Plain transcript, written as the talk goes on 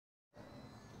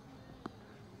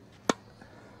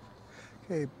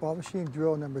Okay, ball machine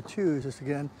drill number 2 is just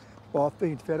again, ball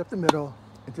being fed up the middle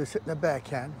and just hitting the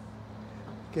backhand.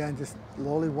 Again, just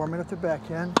slowly warming up the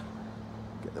backhand,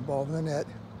 get the ball in the net.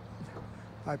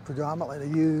 I predominantly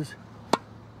use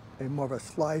a more of a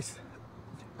slice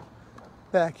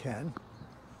backhand.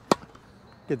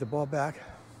 Get the ball back.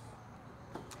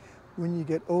 When you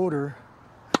get older,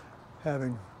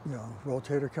 having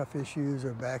rotator cuff issues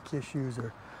or back issues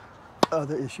or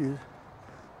other issues,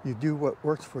 you do what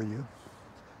works for you.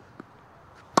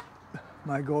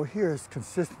 My goal here is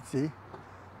consistency.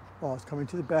 Ball is coming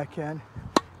to the backhand,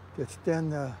 to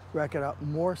extend the racket out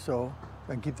more so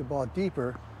and keep the ball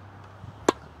deeper.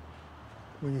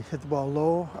 When you hit the ball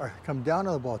low or come down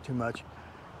on the ball too much,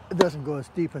 it doesn't go as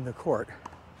deep in the court.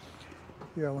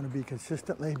 Here I want to be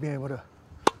consistently being able to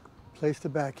place the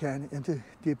backhand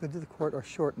deep into the court or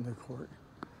shorten the court.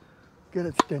 Good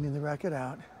at extending the racket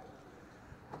out,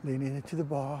 leaning into the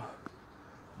ball,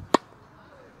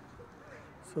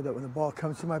 so that when the ball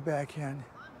comes to my backhand,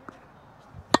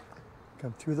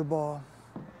 come through the ball.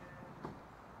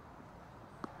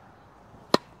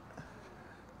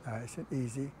 Nice and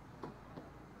easy.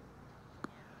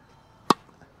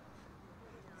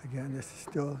 Again, this is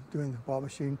still doing the ball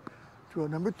machine drill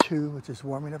number 2, which is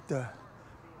warming up the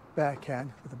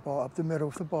backhand with the ball up the middle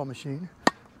with the ball machine.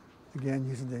 Again,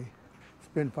 using the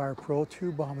Spinfire Pro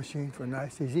 2 ball machine for a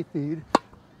nice easy feed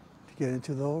to get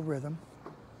into the little rhythm.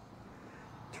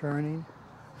 Turning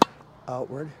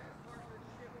outward,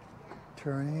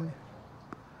 turning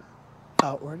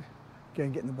outward.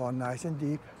 Again, getting the ball nice and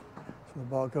deep. So the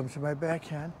ball comes to my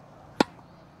backhand.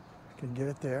 I can get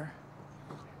it there.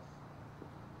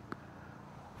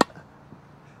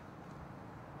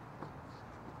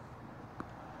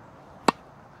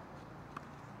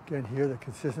 Again, here the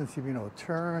consistency, being able to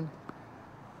turn,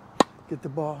 get the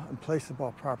ball and place the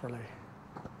ball properly.